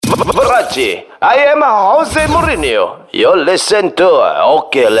Razie, I am Jose Mourinho. You listen to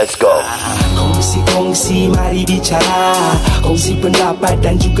Okay, let's go. Kongsi, mari bicara. Kongsi pendapat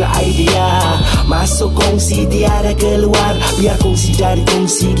dan juga idea. Masuk kongsi, tiada keluar. Biar kongsi dari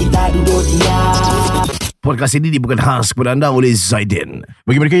kongsi, kita duduk diam. Podcast ini dibuatkan khas kepada anda oleh Zaidin.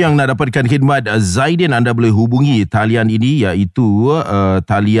 Bagi mereka yang nak dapatkan khidmat Zaidin, anda boleh hubungi talian ini, iaitu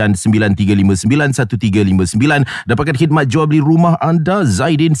talian 93591359. Dapatkan khidmat jual beli rumah anda.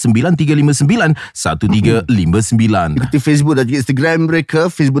 Zaidin 93591359. Ikuti Facebook dan juga Instagram mereka,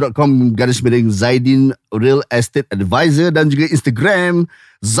 facebook.com/Zaidin Real Estate Advisor, dan juga Instagram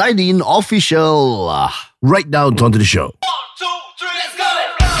Zaidin Official. Right now, on to the show.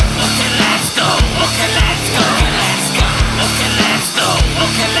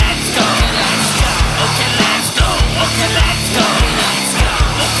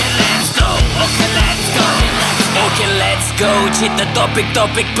 Cerita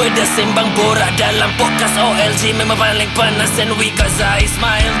topik-topik pedas sembang borak dalam podcast OLG memang paling panas. And we got Zai,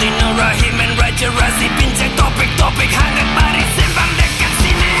 Ismail, Dino, Rahim and Razie. Bincang topik-topik hangat, mari sembang dekat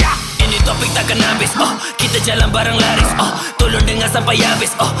sini ya. Ini topik takkan habis, kita jalan bareng laris, tolong dengar sampai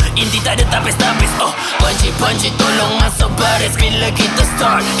habis, inti tak ada tapis-tapis, panci-panci tolong masuk baris. Bila kita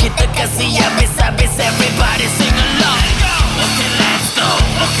start, kita kasih habis-habis. Everybody sing along. Okay, let's go.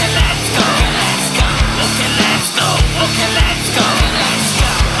 Okay, let's go. Okay, let's go. Okay, let's go.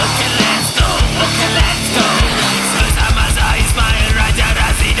 Okay, let's go. Okay, let's go. Bersama Zai, Ismail,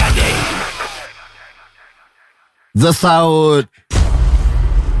 Razie dan Ding. The Sound.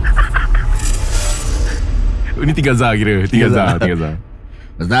 Ini tiga Zah kira. Tiga Zah.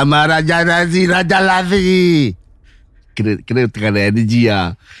 Bersama Razie. Kena tengah ada energy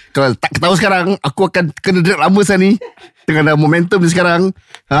lah. Kalau tak tahu sekarang, aku akan kena drag lama sana ni. Tengah ada momentum ni sekarang.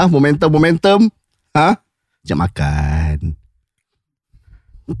 Momentum. Jam makan.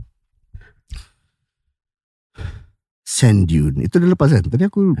 Sand dune. Itu dah lepas kan? Tadi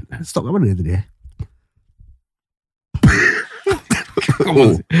aku stop kat mana tadi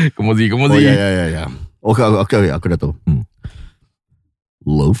Kemozi. Ya. Okay, aku dah tahu.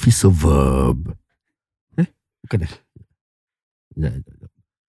 Love is a verb. Bukan dah. Ya.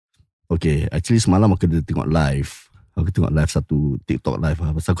 Okay, actually semalam aku dah tengok live. Aku tengok live satu TikTok live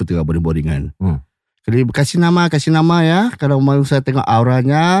lah. Pasal aku tengok boring kan. Jadi kasih nama ya. Kalau mahu saya tengok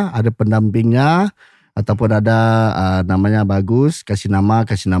auranya, ada pendampingnya, ataupun ada namanya bagus, kasih nama.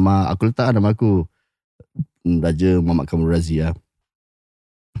 Aku letak nama aku Raja Muhammad Kamal Razie ya.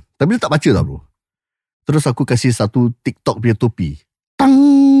 Tapi dia tak baca tau bro. Terus aku kasih satu TikTok punya topi. Tang.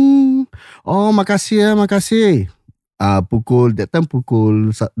 Oh makasih. Pukul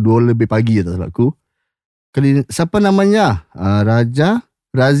 2 lebih pagi tak salah aku. Siapa namanya?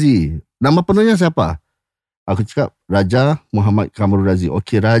 Razie. Nama penuhnya siapa? Aku cakap Raja Muhammad Kamarul Razie.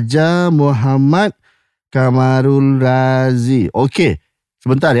 Okey, Raja Muhammad Kamarul Razie. Okey,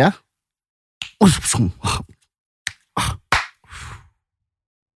 sebentar ya.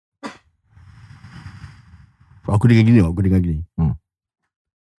 Aku dengar gini.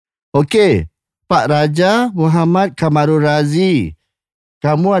 Okey, Pak Raja Muhammad Kamarul Razie.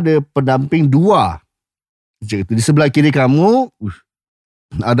 Kamu ada pendamping 2. Di sebelah kiri kamu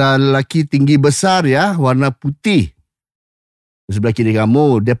ada lelaki tinggi besar ya, warna putih. Di sebelah kiri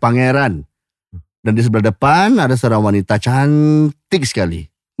kamu, dia pangeran. Dan di sebelah depan ada seorang wanita cantik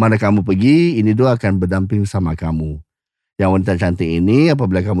sekali. Mana kamu pergi, ini 2 akan berdamping sama kamu. Yang wanita cantik ini,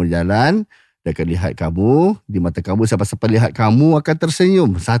 apabila kamu jalan, dia akan lihat kamu. Di mata kamu, siapa-siapa lihat kamu akan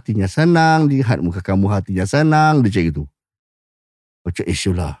tersenyum. Hatinya senang, lihat muka kamu hatinya senang. Dia cakap gitu. Aku cakap,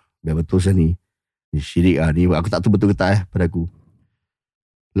 syulah, biar betul saya ni. Ni syirik lah ni. Aku tak tahu betul ke tak pada aku.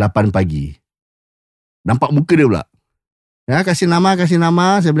 8 pagi. Nampak muka dia pula. Ya, kasih nama.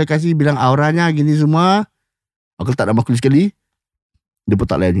 Saya boleh kasih bilang auranya gini semua. Aku letak nama aku sekali. Dia pun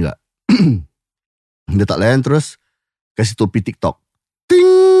tak layan juga. Dia tak layan, terus kasih topi TikTok.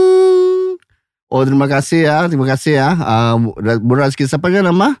 Ting. Oh, terima kasih ya. Murah sikit. Siapa kan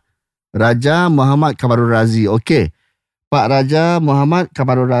nama? Raja Muhammad Kamarul Razie. Okey. Pak Raja Muhammad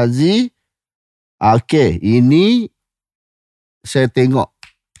Kamarul Razie. Okey, ini saya tengok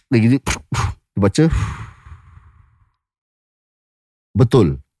lagi ni, baca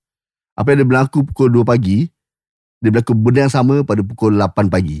betul apa yang dia berlaku pukul 2 pagi, dia berlaku benda yang sama pada pukul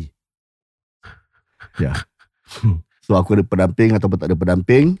 8 pagi ya. So aku ada pendamping ataupun tak ada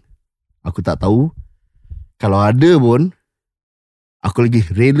pendamping, aku tak tahu. Kalau ada pun, aku lagi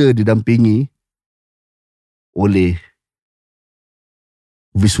rela didampingi oleh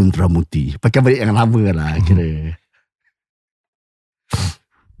Visuntramuti. Pakai balik yang lama lah kira.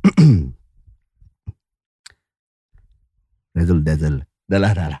 Dazzle. Dah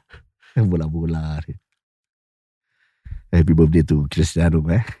lah. Bola-bola. Happy birthday tu Cristiano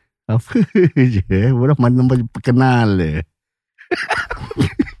Apa je orang mana perkenal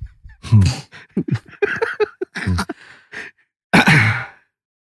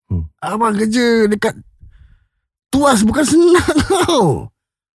Abang kerja dekat Tuas bukan senang tau.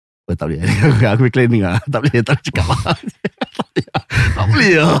 Tak boleh. Aku planning lah. Tak boleh cakap. Tak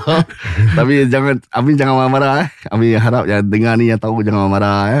boleh lah. Tapi Amin jangan marah-marah Amin harap yang dengar ni yang tahu jangan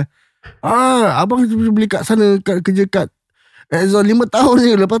marah abang beli kat sana kerja kat Exxon 5 tahun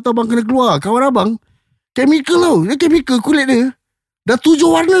je. Lepas tu abang kena keluar. Kawan abang chemical tau. Dia chemical kulit dia dah 7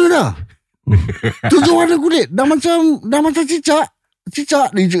 warna dah. 7 warna kulit. Dah macam cicak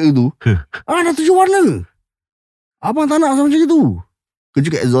dia je tu. Dah 7 warna. Abang tak nak macam itu. Kerja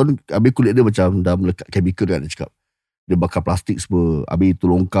kat Exxon, habis kulit dia macam dah melekat chemical kan, dia cakap. Dia bakar plastik semua. Habis tu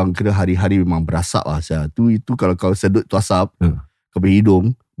longkang kena hari-hari memang berasap lah. Itu kalau kau sedut tu asap, kau pergi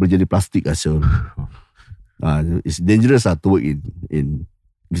hidung, boleh jadi plastik lah. It's dangerous lah to work in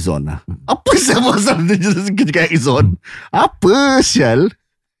Exxon lah. Apa sial pasal dangerous kerja kat Exxon? Apa sial?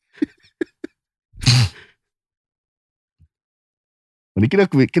 Ni kira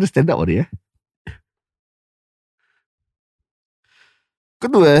aku kira stand up hari Kau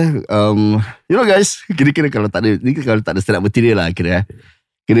tu you know guys, kira-kira kalau tak ada stand up material lah kira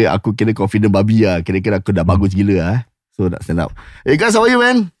aku kira confident babi lah. Kira-kira aku dah bagus gila lah. So nak stand up. Hey guys, how are you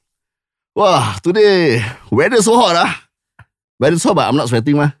man? Wah, today weather so hot lah. Weather so hot but I'm not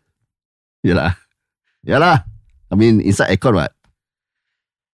sweating mah. Yalah. I mean inside aircon what?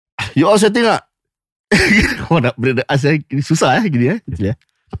 You all sweating tak? Kau nak benda susah gini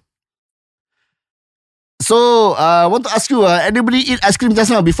So, I want to ask you, anybody eat ice cream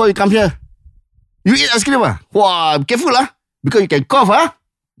just now before you come here? You eat ice cream Wah, be careful because you can cough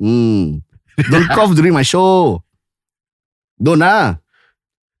Don't cough during my show. Don't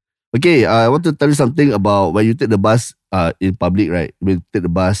Okay, I want to tell you something about when you take the bus in public, right? When you take the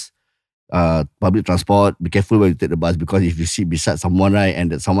bus, public transport, be careful when you take the bus because if you sit beside someone, right,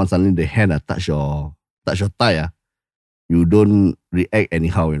 and that someone suddenly the hand touch your thigh, you don't react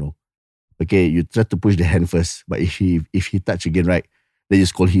anyhow, you know. Okay, you try to push the hand first, but if he touch again, right, then you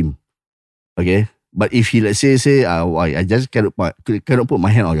scold him. Okay, but if he let's say I just cannot put my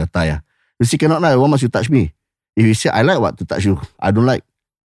hand on your thigh. You see cannot lah. Why must you touch me? If you say I like what to touch you, I don't like.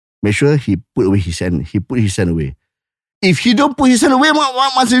 Make sure he put away his hand. He put his hand away. If he don't put his hand away,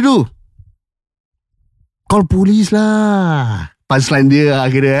 what must you do? Call police lah. Punchline dia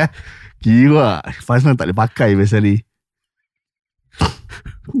akhirnya Kira punchline tak boleh pakai biasa ni.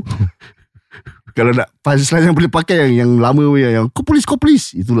 Kalau nak punchline yang boleh pakai yang lama yang kau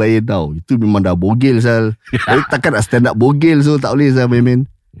polis itu lain tau. Itu memang dah bogel sal. Tapi takkan nak stand up bogel, so tak boleh sal main.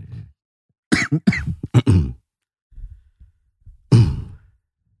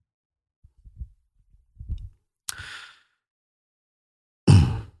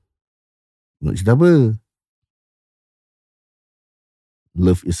 Nak cerita apa?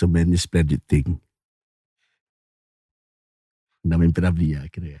 Love is a many splendid thing. Dah main perabli lah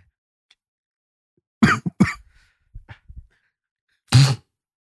kira.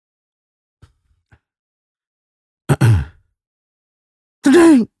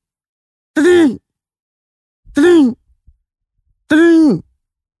 Tading! Tading! Tading! Tading!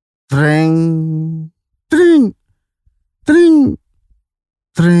 Tring! Tring! Tring!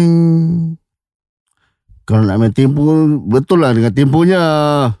 Tring! Kalau nak main tempo, betul lah dengan temponya.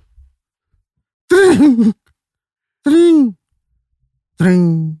 Tring! Tring!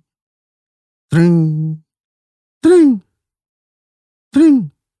 Tring! Tring! Tring! Tring!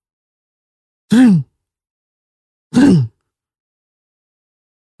 Tring! Tring!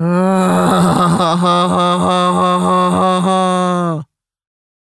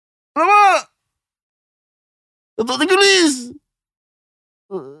 Alamak! Datuk Hercules!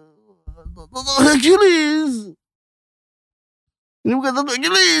 Datuk Hercules! Ini bukan Datuk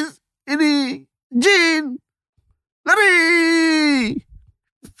Hercules! Ini Jin! Lari!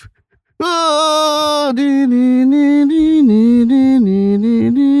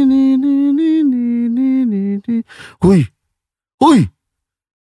 Hui! Hui!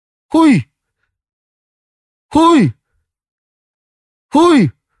 Hui! Hui! Hui!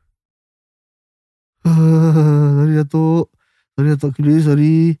 Sorry Datuk. Sorry Datuk Hercules,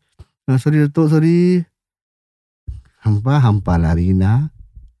 sorry. Sorry Datuk, sorry. Hampa lari nak.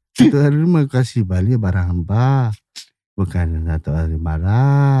 Datuk hari terima kasih balik barang hampa. Bukan Datuk hari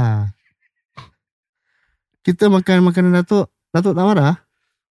marah. Kita makan makanan Datuk. Datuk tak marah?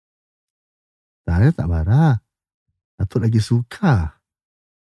 Tak marah. Datuk lagi suka.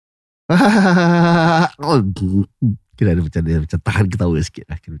 Kira ada macam dia macam tahan ketawa sikit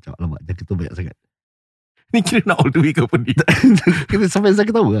lah. Kira macam alamak jangan ketawa banyak sangat. Ni kira nak all the way ke apa ni? Kira sampai saya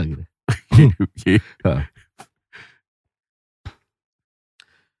ketawa lah kira. Okay.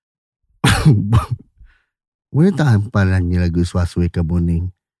 Boleh tak hampa nyanyi lagu Swaswe ke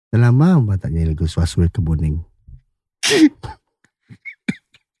Morning? Dah lama hampa tak nyanyi lagu Swaswe ke Morning.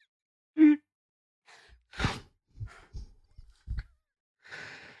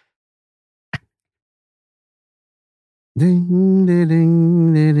 Ding ding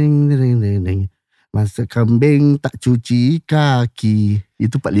ding ding ding ding ding. Masa kambing tak cuci kaki.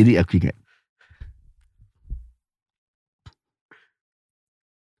 Itu 4 lirik aku ingat.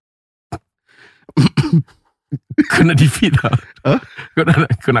 Kau nak defeat lah. Huh? Kau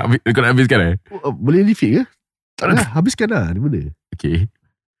nak habiskan Boleh defeat ke? Tak lah, habiskan lah. Dia boleh. Okay.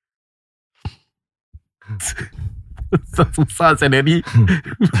 Susah saya dari.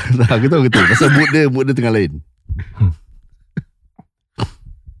 Aku tahu. Pasal mood dia tengah lain.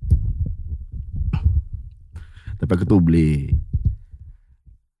 Tapi aku tahu boleh.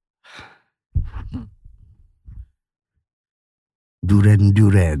 Duran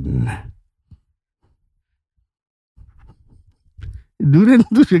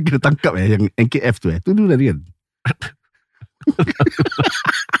tu kena tangkap yang NKF tu tu duran kan.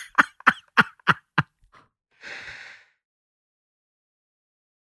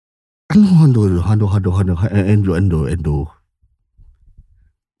 Endo.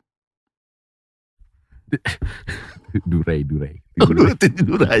 Durai.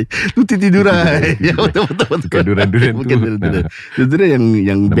 Tuti durai. Ya betul. Bukan duran Bukan tu. duran. Duran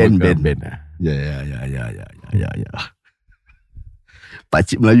yang band. Band. Ya.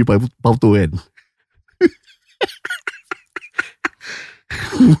 Pakcik Melayu pauto kan.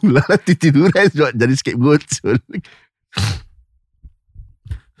 Lala titi durai jadi scapegoat.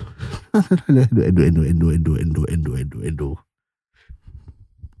 Endo.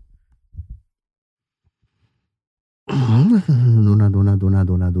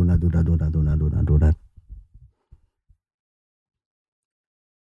 Dona.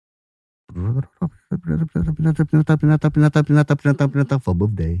 Pinata for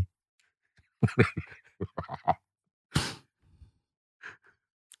birthday.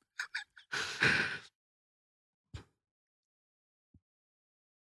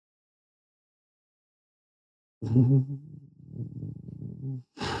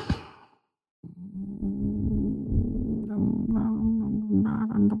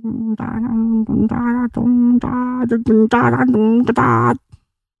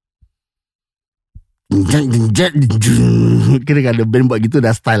 Kira ada band buat gitu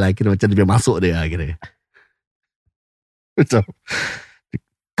dah style lah. Kira macam dia masuk dia lah kira. Macam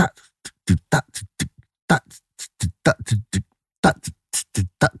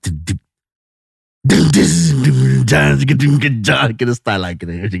kira style lah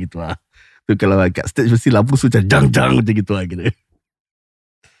kira macam gitu lah. Tu kalau kat stage mesti lampu macam jang macam gitu lah kira.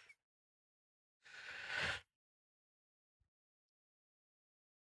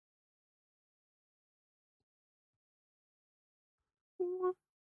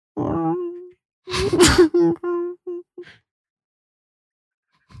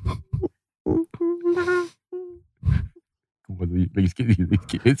 Lagi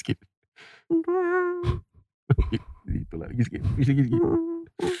sikit. Itulah lagi sikit.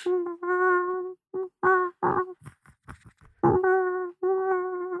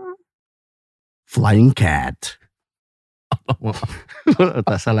 Flying Cat.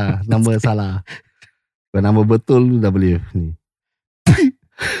 Tak salah. Nama salah. Kalau nama betul dah boleh ni.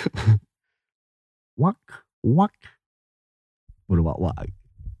 Wak. Boleh wak.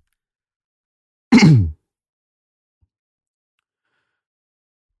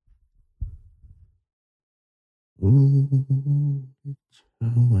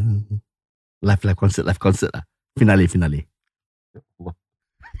 Live concert lah. Finale.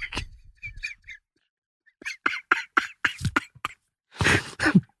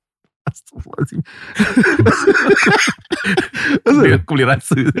 Astagfirullahaladzim. Aku boleh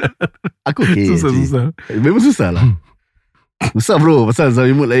rasa. Aku okay. Susah. Memang susah lah. Susah bro. Pasal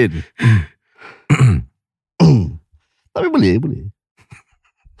Zami mood lain. Tapi boleh.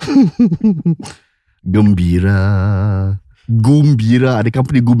 Gumbira. Ada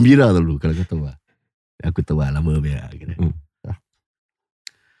company Gumbira dulu. Kalau kau tahu lah. Aku tahu lah. Lama biar.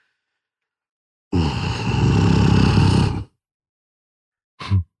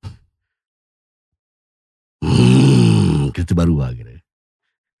 Kereta baru lah kira.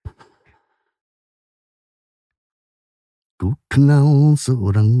 Ku kenal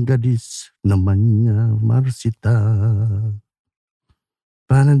seorang gadis namanya Marsita.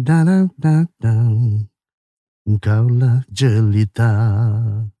 Engkaulah jelita,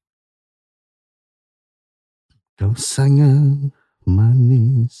 kau sangat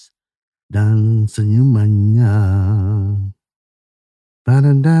manis dan senyumannya.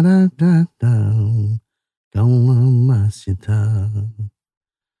 Padadadadadam, kau masih tak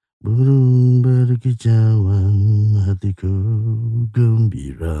burung berkicauan, hatiku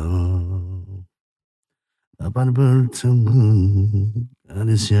gembira dapat bertemu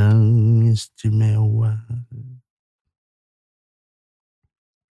gadis yang istimewa.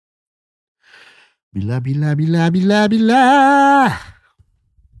 Bila.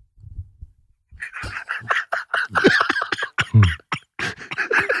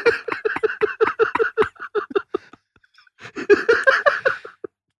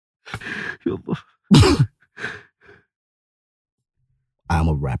 I'm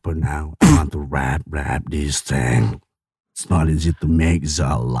a rapper now. I want to rap this thing. It's not easy to make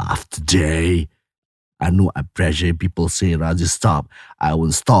Zal laugh today. I know I pressure people say, Razie, stop. I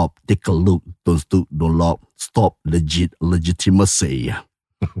won't stop. Take a look. Don't stoop, don't lock. Stop. Legitimacy.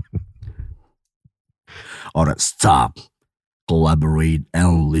 Alright, stop. Collaborate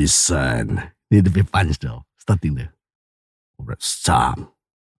and listen. Need to be punch though. Starting there. Alright, stop.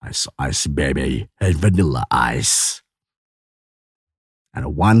 Ice baby. And vanilla ice. And a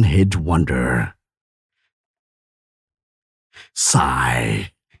one-hit wonder.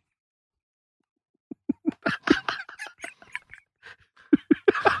 Sigh.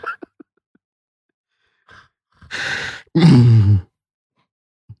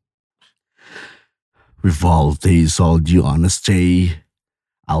 With all this, all due honesty,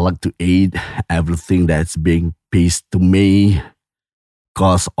 I like to eat everything that's being passed to me.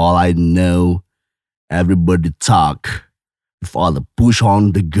 Cause all I know, everybody talk. With all the push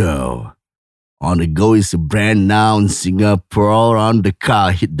on the go. On the go is a brand now in Singapore. On the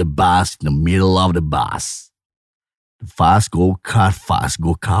car, hit the bus in the middle of the bus. Fast go car fast,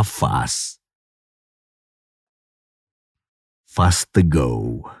 go car fast. Fast to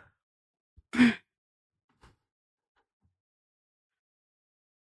go.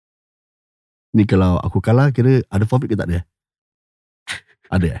 Ni kalau aku kalah, kira ada forfeit ke tak ada?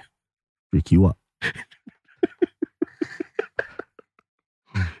 Ada kiwak.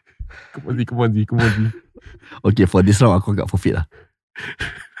 Come on, Z. Okay, for this round aku agak forfeit lah.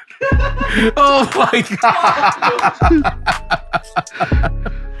 Oh my god.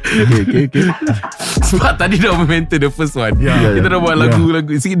 Okay. Sebab tadi dah momentum the first one. Kita dah buat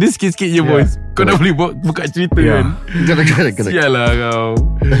lagu-lagu. Dia sikit-sikit je boys. Kau dah boleh buka cerita kan. Correct. Sial lah kau.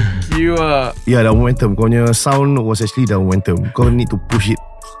 Kiwa. Dah momentum. Kau punya sound was actually dah momentum. Kau need to push it.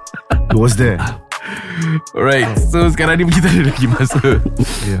 It was there. Alright, so sekarang ni kita ada lagi masa.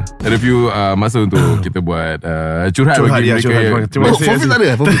 Ada few masa untuk kita buat curhat bagi mereka. Forfeit tak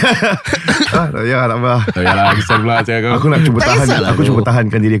ada? Ya tak apa. Yalah, kisah pula cakap Aku nak cuba tahan. Aku cuba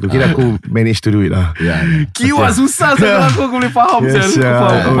tahankan diri aku. Kira aku manage to do it lah. Kiwak susah sangat. Aku boleh faham.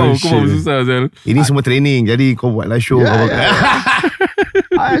 Aku faham susah. Ini semua training. Jadi kau buat live show. I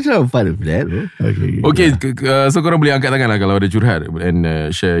actually have fun with that. Okay, so korang boleh angkat tangan lah kalau ada curhat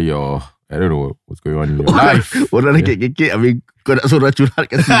and share your, I don't know what's going on in your life. Orang nak kek-kek, habis kau nak suruh curhat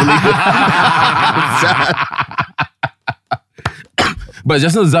kat sini boleh ke? But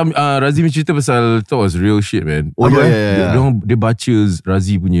just now Razie cerita pasal that was real shit, man. Dia baca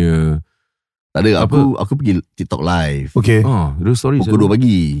Razie punya. Tak ada, aku pergi TikTok live. Okay. Real story. Pukul 2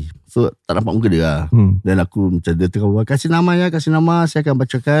 pagi. So tak nampak muka dia lah. Dan aku macam dia tengok, kasih nama, saya akan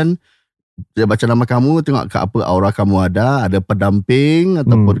bacakan. Saya baca nama kamu, tengok kat apa aura kamu ada pedamping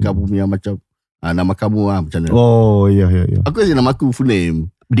ataupun kamu punya macam nama kamu lah macam mana. Ya. Aku kasih nama aku full name.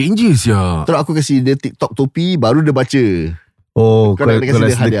 Dangerous ya. Terus aku kasih dia TikTok topi, baru dia baca. Kau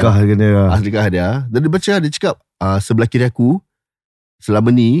nak sedekah kena. Sedekah dia. Dan dia baca, dia cakap sebelah kiri aku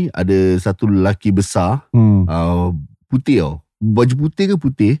selama ni ada satu lelaki besar, putih tau. Baju putih ke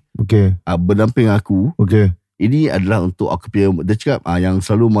putih? Okay. Berdamping aku. Okay. Ini adalah untuk aku punya, dia cakap yang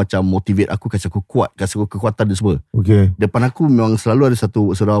selalu macam motivate aku, kasi aku kuat, kasi aku kekuatan dia semua. Okay. Depan aku memang selalu ada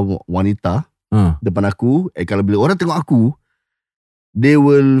satu seorang wanita depan aku. Kalau bila orang tengok aku, they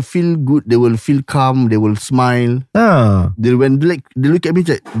will feel good, they will feel calm, they will smile. When they look at me,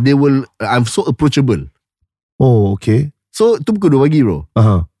 they will, I'm so approachable. Okay. So tu pukul 2 pagi bro.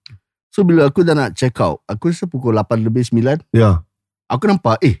 So bila aku dah nak check out, aku rasa pukul 8 lebih 9. Aku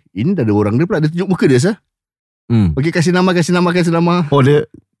nampak ini dah ada orang dia pula, dia tunjuk muka dia sah. Okay, kasih nama. Dia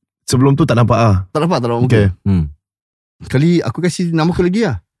sebelum tu tak nampak Tak nampak okay. muka. Kali aku kasih nama aku lagi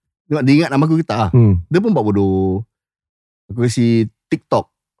lah. Tengok dia ingat nama aku ke tak. Dia pun buat bodoh. Aku kasih TikTok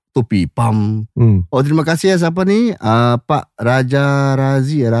topi pam. Terima kasih siapa ni? Pak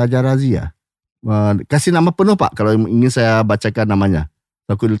Razie lah. Kasih nama penuh Pak kalau ingin saya bacakan namanya.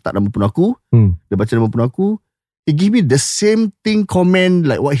 Aku letak nama penuh aku, dia baca nama penuh aku. He give me the same thing comment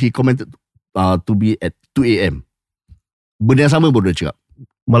like what he commented to be at 2 AM. Benda yang sama bodoh cakap.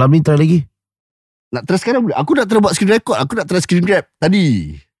 Malam ni try lagi. Nak try sekarang boleh. Aku nak try buat screen record. Aku nak try screen grab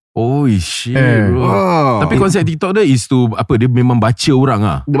tadi. Oh shit bro. Tapi konsep TikTok dia is to apa, dia memang baca orang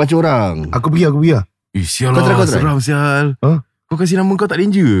ah. Dia baca orang. Aku pergi. Sial Kau lah, try. seram sial. Kau kasih nama kau tak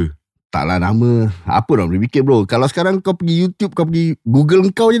danger? Taklah nama. Apa orang boleh fikir bro. Kalau sekarang kau pergi YouTube, kau pergi Google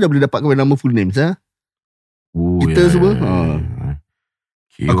kau je dah boleh dapat kau nama full name sah. Kita semua.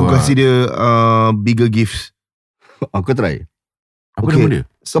 Okay, Aku kasih dia bigger gifts. Aku try. Apa nama dia?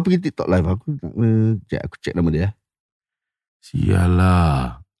 Kau pergi TikTok live. Aku check nama dia. Sial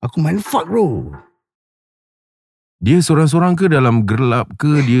lah. Aku main fuck bro. Dia sorang-sorang ke dalam gelap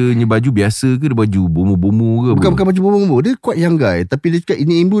ke? Dia punya baju biasa ke? Dia baju bomoh-bomoh ke? Bukan baju bomoh. Dia quite young guy. Tapi dia cakap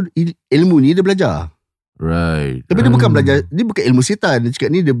ini ilmu ni dia belajar. Right. Tapi dia bukan belajar. Dia bukan ilmu setan. Dia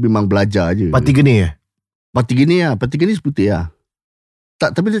cakap ni dia memang belajar je. Pati geni Pati geni lah. Pati geni seputih lah.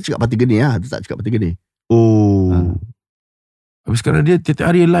 Tak, tapi dia cakap pati geni lah. Dia tak cakap pati geni. Oh. Habis sekarang dia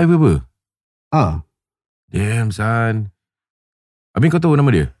tiap-tiap hari live ke apa? Damn son. Habis kau tahu nama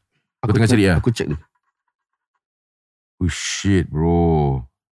dia? Kau tengah cari lah? Aku check dia. Oh shit bro.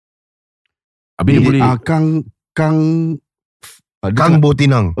 Habis dia boleh Kang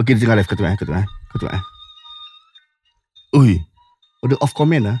Botinang. Okay, dia tengah live. Kau tengok. Ui. Oh, dia off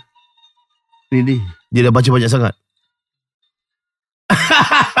comment lah. Ni. Dia dah baca banyak sangat.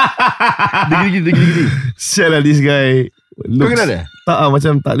 Dia gini. Sial lah this guy. Kau kenal dia? Tak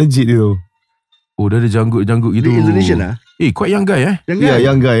macam tak legit dia tu. Oh dah ada janggut-janggut gitu. Dia Indonesian lah. Quite young guy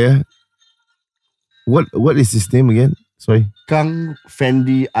Young guy. What is his name again? Sorry. Kang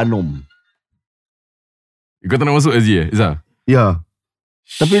Fendi Anom. Kau tak nak masuk Razie Izzah? Ya.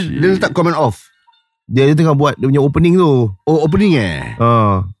 Tapi dia letak comment off. Dia tengah buat dia punya opening tu. Oh, opening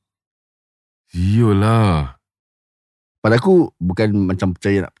Yolah. Pada aku bukan macam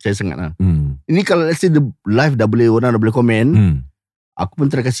percaya sangat lah. Ini kalau let's say the live orang dah boleh komen, aku pun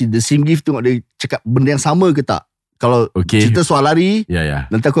try kasih the same gift, tengok dia cakap benda yang sama ke tak. Kalau cerita soal lari,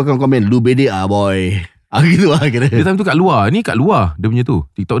 nanti aku akan komen lu bedek boy. Gitu lah kira. Dia time tu kat luar. Ni kat luar dia punya tu.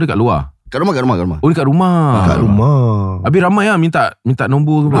 TikTok dia kat luar. Kat rumah. Oh ni kat rumah. Habis ramai lah minta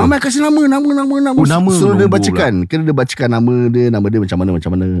nombor ke apa? Ramai kasih nama. Oh nama. So dia bacakan. Kena dia bacakan nama dia macam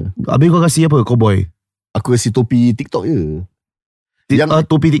mana. Habis kau kasih apa? Cowboy? Aku kasih topi TikTok je.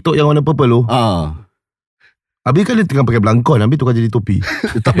 Topi TikTok yang warna purple tu? Habis kan dia tengah pakai belangkon, habis tukar jadi topi.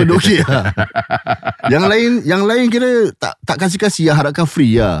 Tak apa, okey lah. Yang lain kira tak kasih yang harapkan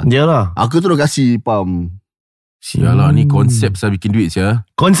free lah. Yalah. Aku terus kasih pam. Sialah ni konsep saya bikin duit sia.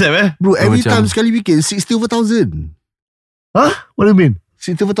 Konsep Bro, every time sekali bikin 60,000. Huh? What do you mean?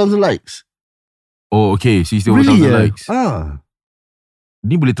 60,000 likes. Oh okay, 60,000 likes.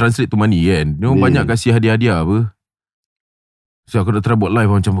 Ni boleh translate to money kan. Dia orang banyak kasih hadiah-hadiah apa. So aku dah try buat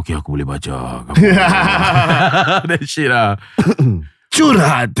live macam okay aku boleh baca. That shit lah.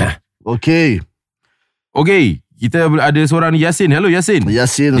 Curhat. Okay, kita ada seorang Yasin. Hello Yasin.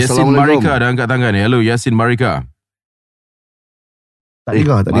 Yasin, Yasin Assalamualaikum. Marika dah angkat tangan ni. Hello Yasin Marika. Tak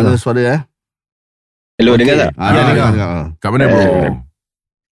dengar. Mana suara Hello, dengar tak? dengar. Kat mana bro?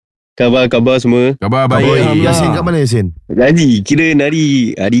 Khabar semua. Khabar baik. Yasin kat mana Yasin? Razie, kira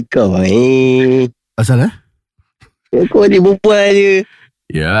nari kau. Asal Kau ni berbual je.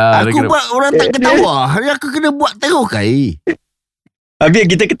 Ya, aku buat orang tak ketawa. Hari aku kena buat teruk kai. Habis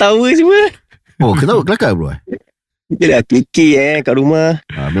kita ketawa semua. Oh, ketawa kelakar bro. Kita dah kekek kat rumah.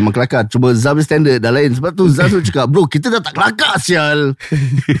 Memang kelakar. Cuma Zam standard dah lain. Sebab tu Zam tu cakap, bro kita dah tak kelakar sial.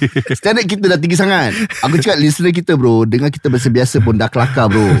 Standard kita dah tinggi sangat. Aku cakap listener kita bro, dengar kita biasa-biasa pun dah kelakar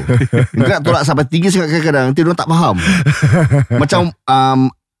bro. Kau nak tolak sampai tinggi sangat kadang-kadang, nanti orang tak faham. Macam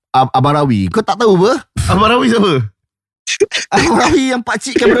Abang Rawi. Kau tak tahu apa? Abang Rawi siapa? Abang Rawi yang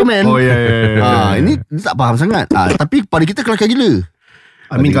pakcik cameraman. Oh ya. Ini dia tak faham sangat. Tapi pada kita kelakar gila.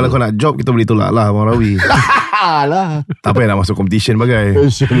 I mean kalau kau nak job, kita boleh tolak lah Abang Rawi. Alah. Tak payah nak masuk competition bagai.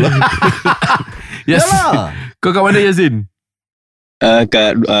 Yes. Kau kat mana Yazin?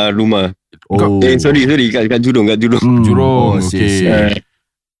 Kat rumah. Sorry kat Jurong. Jurong. Okay.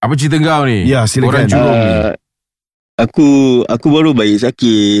 Apa cerita kau ni? Ya, silakan. Orang Jurong ni. Aku baru baik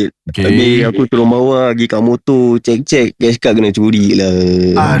sakit. Habis aku turun bawah pergi kat motor, cek cash card kena curi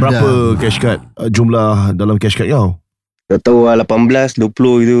lah. Berapa cash card? Jumlah dalam cash card kau? Tak tahu lah 18,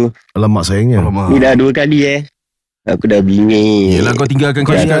 20 gitu. Alamak sayangnya. Ni dah 2 kali Aku dah bingit. Yelah kau tinggalkan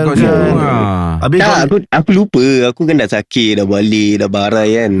cash card kau semua. Habis tak, aku lupa. Aku kan dah sakit, dah balik, dah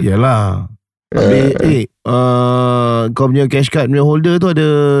barai kan. Yalah. Habis kau punya cash card punya holder tu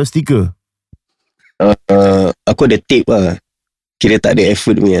ada stiker? Aku ada tip lah. Kira tak ada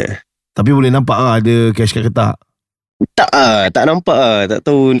effort punya. Tapi boleh nampak lah ada cash card ke tak? Tak nampak lah. Tak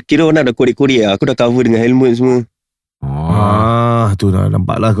tahu. Kira orang dah korek-korek lah. Aku dah cover dengan helmet semua. Tu dah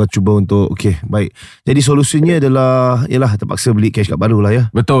nampak lah kau cuba untuk. Okay, baik. Jadi solusinya adalah, yalah, terpaksa beli cash card baru lah ya.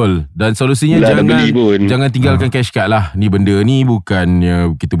 Betul. Dan solusinya jangan tinggalkan cash card lah. Ni benda ni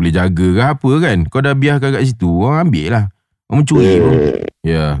bukannya kita boleh jaga ke apa kan. Kau dah biarkan kat situ, orang ambil lah. Orang mencuri pun.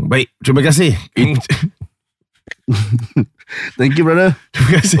 Ya. Baik, terima kasih. Thank you, brother.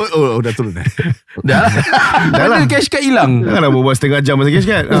 Terima kasih. Oh dah turun dah. Dah lah. Cash card hilang. Janganlah berbual setengah jam masa cash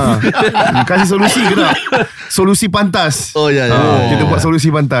card. Kasih solusi ke tak? Solusi pantas. Oh ya. Kita buat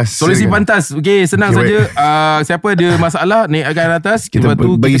solusi pantas. Solusi pantas. Okay, senang saja. Siapa ada masalah naik akan atas. Kita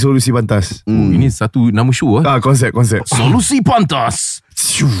bagi solusi pantas. Ini satu nama show lah. Konsep. Solusi pantas.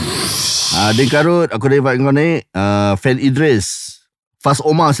 Din Karut, aku dah invite kau ni. Fan Idris, Fas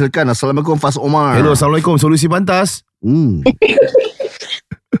Omar, silakan. Assalamualaikum Fas Omar. Hello, Assalamualaikum. Solusi pantas.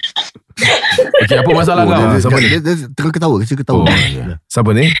 Okay, apa masalah kau? Siapa ni? Dia tengah ketawa. Siapa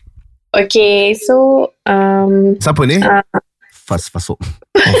ni? Okay, so Siapa ni? Fasuk.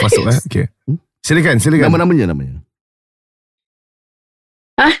 Fasuk Okay. Silakan. Namanya.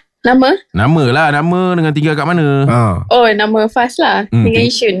 Nama dengan tinggal kat mana? Oh, nama Fas lah. Dengan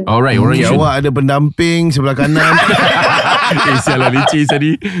Yishun. Alright. Awak ada pendamping sebelah kanan. Salah licin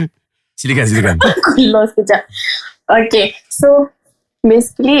tadi. Silakan. Aku lost kejap. Okay, so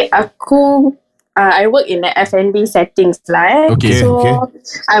basically aku I work in the F&B settings lah. Okay.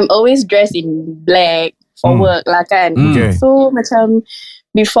 I'm always dressed in black for work lah kan. Okay. So macam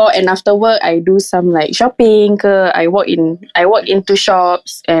before and after work I do some like shopping ke, I walk into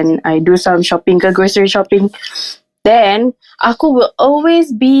shops and I do some shopping ke, grocery shopping. Then aku will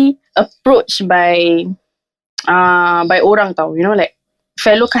always be approached by orang tau, you know, like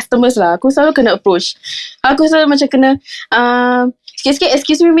fellow customers lah. Aku selalu kena approach. Aku selalu macam kena sikit-sikit,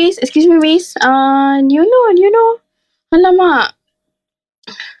 excuse me miss, you know, alamak.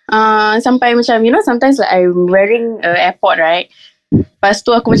 Sampai macam, you know, sometimes like I'm wearing airpod, right? Lepas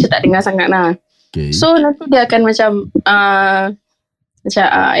tu aku macam tak dengar sangat lah. Okay. So nanti dia akan macam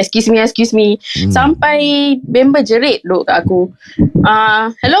excuse me. Sampai member jerit duk kat aku.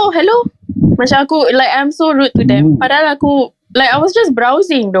 Hello. Macam aku like I'm so rude to them. Padahal aku like I was just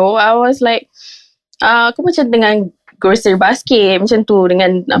browsing though. I was like aku macam dengan grocery basket macam tu,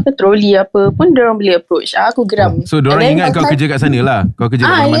 dengan trolley apa pun diorang boleh approach. Aku geram. So diorang ingat kau kerja kat sana lah. Kau kerja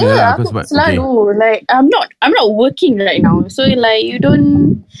kat mana-mana lah. Aku selalu like I'm not working right now. So like you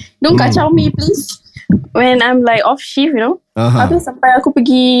don't kacau me please when I'm like off shift, you know. Habis sampai aku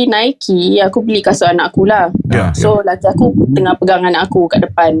pergi Nike, aku beli kasut anak aku lah. So laki aku tengah pegang anak aku kat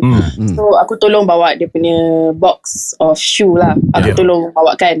depan. So aku tolong bawa dia punya box of shoe lah. Aku tolong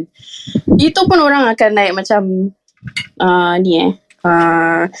bawakan. Itu pun orang akan naik macam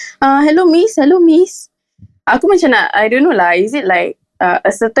hello miss. Aku macam nak, I don't know lah, is it like a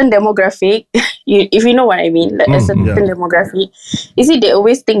certain demographic, if you know what I mean, like a certain demographic, is it they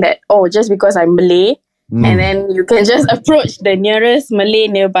always think that just because I'm Malay and then you can just approach the nearest Malay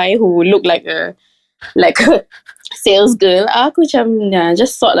nearby who look like a sales girl. Aku macam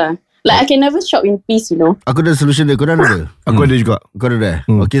just sort lah. Like I can never shop in peace, you know. Aku ada solution dia. Kau dah ada? Aku ada juga. Kau ada dah?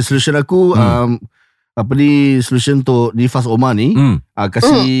 Okay, solution aku solution untuk di Fas Omar ni,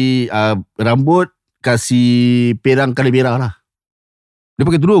 kasih rambut, kasih perang kali merah lah. Dia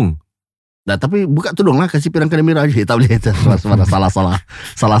pakai tudung? Dah, tapi buka tudung lah, kasih perang kali merah je. Tak boleh.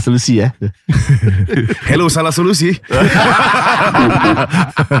 Salah solusi Hello, salah solusi.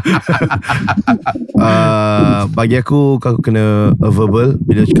 Bagi aku, kau kena verbal.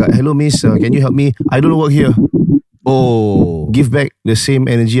 Bila cakap, hello miss, can you help me? I don't work here. Give back the same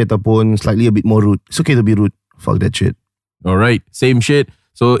energy ataupun slightly a bit more rude. It's okay to be rude. Fuck that shit. Alright, same shit.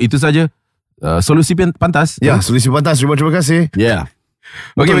 So itu saja solusi pantas. Ya, solusi pantas. Terima kasih. Yeah.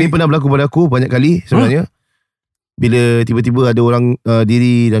 Okay, ini pernah berlaku pada aku banyak kali sebenarnya. Bila tiba-tiba ada orang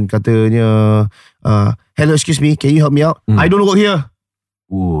diri dan katanya, hello, excuse me, can you help me out? I don't work here.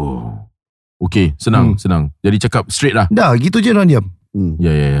 Okay, senang. Jadi cakap straight lah. Dah, gitu je orang diam.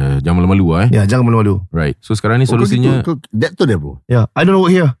 Ya. Jangan malu-malu Ya, jangan malu-malu. Right. So sekarang ni solusinya that tu dia bro. Ya, I don't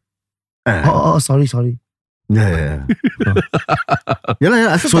work here. Sorry. Ya.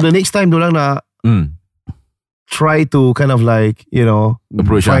 Yalah. So the next time diorang nak try to kind of like, you know,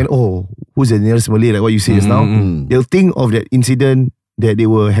 approach find who's the nearest Malay, like what you say just now. They'll think of that incident that they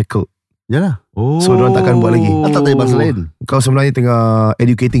were heckled. Yalah. So diorang takkan buat lagi. Tak tahu bahasa lain. Kau sebenarnya tengah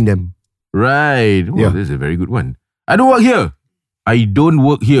educating them. Right. This is a very good one. I don't work here. 4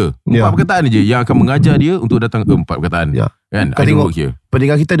 perkataan je yang akan mengajar dia untuk datang 4 perkataan. Kan? Kau I don't tengok work here.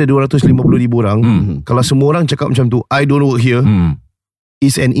 pendengar kita ada 250,000 orang. Kalau semua orang cakap macam tu, I don't work here,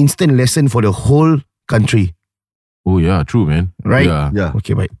 is an instant lesson for the whole country. Oh yeah, true man. Right? Yeah.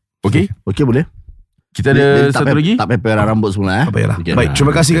 Okay, baik. Okay, boleh. kita ada satu lagi. Tak pepera rambut semula. Tak payahlah. Okay. Baik,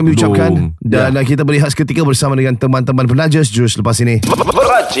 terima kasih kami ucapkan. Dan kita berehat seketika bersama dengan teman-teman penajas jurus lepas ini.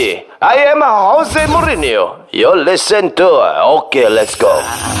 Razie, I am Jose Mourinho. You listen to Okay, let's go.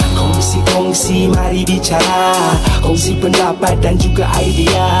 Kongsi, mari bicara. Kongsi pendapat dan juga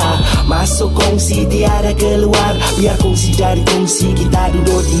idea. Masuk kongsi, tiada keluar. Biar kongsi dari kongsi, kita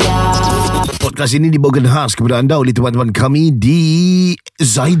duduk diam. Podcast ini dibawakan khas kepada anda oleh teman-teman kami di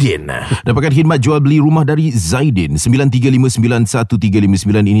Zaidin. Dapatkan khidmat jual beli rumah dari Zaidin.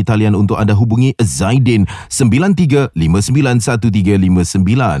 93591359 ini talian untuk anda hubungi Zaidin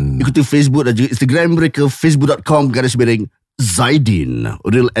 93591359. Ikuti Facebook dan juga Instagram mereka, facebook.com/Zaidin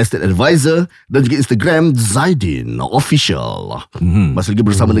Real Estate Advisor, dan juga Instagram Zaidin Official. Masih lagi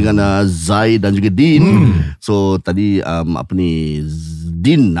bersama dengan Zai dan juga Din. So tadi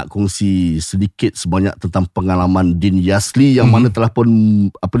Din nak kongsi sedikit sebanyak tentang pengalaman Din Yasli yang mana telah pun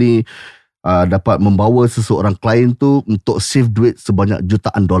dapat membawa seseorang klien tu untuk save duit sebanyak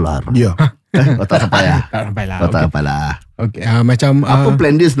jutaan dolar. Ya. Tak sampai lah. Tak sampai lah. Tak sampai lah. Okay, macam apa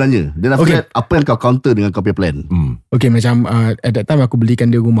plan dia sebenarnya? Dan apa yang kau counter dengan kau punya plan? Okay, macam at that time aku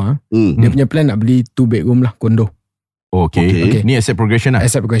belikan dia rumah. Dia punya plan nak beli 2 bedroom lah, kondo. Okay. Ni asset progression lah.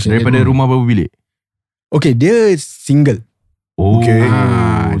 Asset progression. Daripada rumah berapa bilik? Okay, dia single. Okay.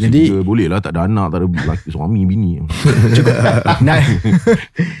 Jadi boleh lah, tak ada anak, tak ada lelaki, suami, bini.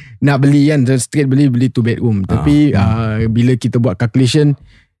 nak beli kan, straight beli 2 bedroom. Tapi bila kita buat calculation,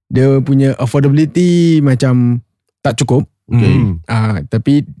 dia punya affordability macam tak cukup.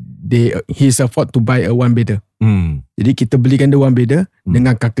 Tapi he's afford to buy a 1 bedder. Jadi kita belikan dia 1 bedder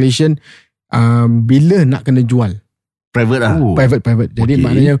dengan calculation bila nak kena jual. Private lah. Private. Jadi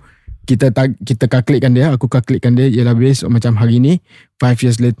maknanya kita calculatekan dia, aku calculatekan dia ialah based macam hari ni 5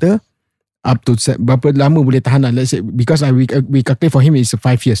 years later up to berapa lama boleh tahan lah. Let's say because we calculate for him is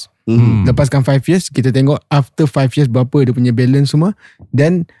 5 years. Lepaskan 5 years, kita tengok after 5 years berapa dia punya balance semua.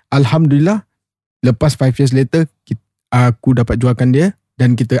 Then alhamdulillah lepas 5 years later aku dapat jualkan dia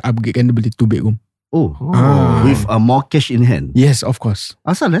dan kita upgradekan dia beli 2 bedroom. With more cash in hand. Yes, of course.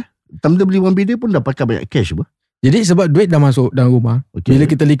 Asal time dia beli 1 bedder pun dapatkan banyak cash apa? Jadi sebab duit dah masuk dalam rumah, bila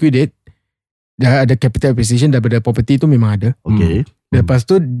kita liquidate, dah ada capital appreciation daripada property tu memang ada. Lepas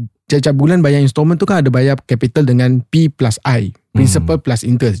tu setiap bulan bayar installment tu kan ada bayar capital dengan P plus I, principal plus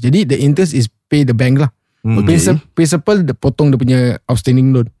interest. Jadi the interest is pay the bank lah. Principal potong dia punya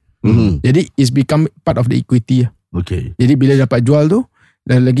outstanding loan. Jadi it's become part of the equity lah. Jadi bila dapat jual tu,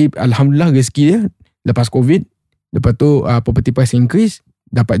 dan lagi alhamdulillah rezeki dia lepas COVID, lepas tu property price increase,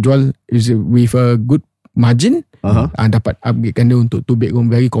 dapat jual with a good margin, dapat upgradekan dia untuk 2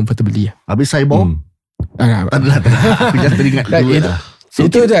 bedroom very comfortably. Habis cyber? Tak adalah. Aku just teringat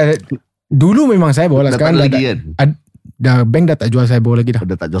itu dah dulu memang cyber lah. Sekarang tak lagi kan? Dah bank dah tak jual cyber lagi dah.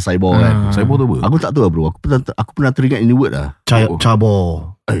 Dah tak jual cyber kan? Cyber tu apa? Aku tak tahu lah bro. Aku pernah teringat ini word lah.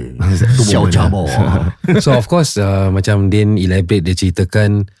 Cabor. Xiao cabor. So of course macam Din elaborate, dia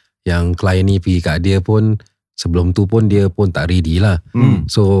ceritakan yang klien ni pergi kat dia pun sebelum tu pun dia pun tak ready lah.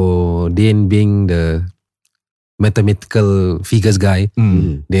 So Din being the mathematical figures guy,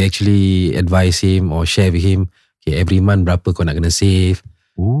 they actually advise him or share with him, okay, every month berapa kau nak kena save.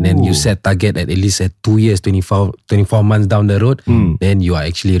 Then you set target at least 2 years, 24 months down the road, then you are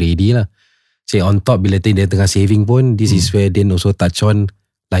actually ready lah. Say on top bila dia tengah saving pun, this is where Din also touch on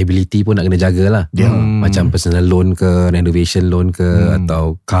liability pun nak kena jaga lah. Macam personal loan ke, renovation loan ke,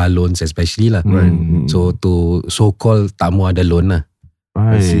 atau car loans especially lah. So to so called tak mau ada loan lah.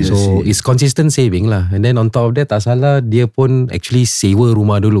 So it's consistent saving lah. And then on top of that, tak salah dia pun actually sewa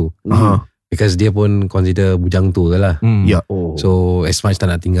rumah dulu. Because dia pun consider bujang tu lah. So as much tak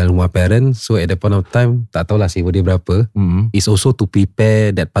nak tinggal rumah parent, so at that point of time tak tahulah sewa dia berapa. It's also to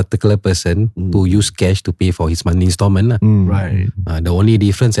prepare that particular person to use cash to pay for his monthly installment lah. The only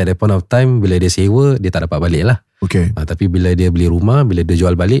difference at that point of time, bila dia sewa dia tak dapat balik lah. Tapi bila dia beli rumah, bila dia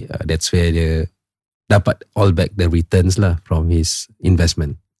jual balik, that's where dia dapat all back the returns lah from his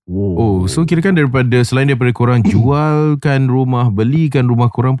investment. So kirakan selain daripada korang jualkan rumah, belikan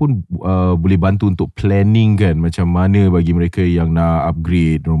rumah, korang pun boleh bantu untuk planning kan, macam mana bagi mereka yang nak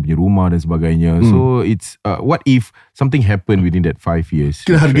upgrade orang punya rumah dan sebagainya. So it's what if something happen within that 5 years?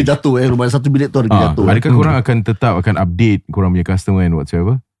 Kira harga jatuh rumah 1 bilik tu harga jatuh. Adakah korang akan tetap update korang punya customer and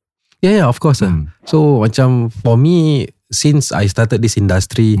whatsoever? Yeah, of course lah. So macam for me, since I started this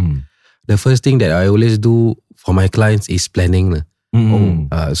industry, the first thing that I always do for my clients is planning lah.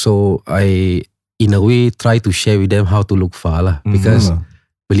 So I in a way try to share with them how to look far lah. Because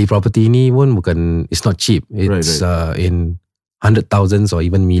beli property ni pun bukan, it's not cheap. It's in 100,000s or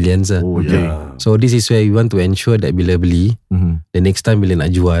even millions. So this is where we want to ensure that bila beli, the next time bila nak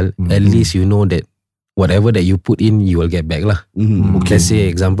jual, at least you know that whatever that you put in, you will get back lah. Let's say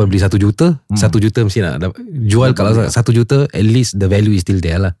example beli 1 juta, 1 juta mesti nak jual. Kalau 1 juta, at least the value is still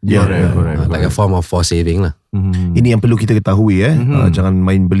there lah. Correct. Like a form of forced saving lah. Ini yang perlu kita ketahui jangan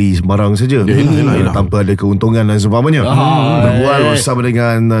main beli sembarang saja tanpa ada keuntungan dan seumpamanya. Berbual bersama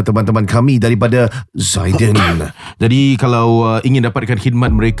dengan teman-teman kami daripada Zaidin. Jadi kalau ingin dapatkan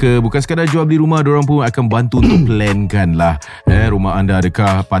khidmat mereka, bukan sekadar jual beli rumah, diorang pun akan bantu untuk plankan lah rumah anda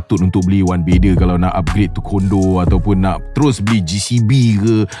adakah patut untuk beli one bedder, kalau nak upgrade to condo ataupun nak terus beli GCB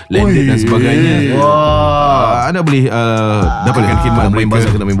ke landed dan sebagainya. Anda boleh dapatkan khidmat mereka.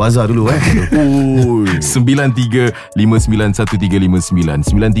 Kena main bazar dulu 93591359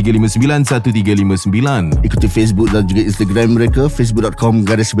 93591359. Ikuti Facebook dan juga Instagram mereka,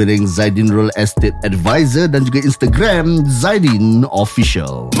 facebook.com/Zaidin Real Estate Advisor dan juga Instagram Zaidin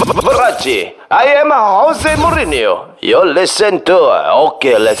Official. Razie, I am Jose Mourinho. You listen to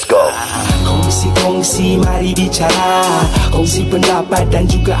Okay, let's go. Kongsi, mari bicara. Kongsi pendapat dan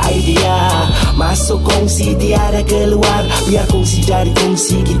juga idea. Masuk kongsi, tiada keluar. Biar kongsi dari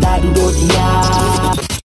kongsi, kita duduk diam.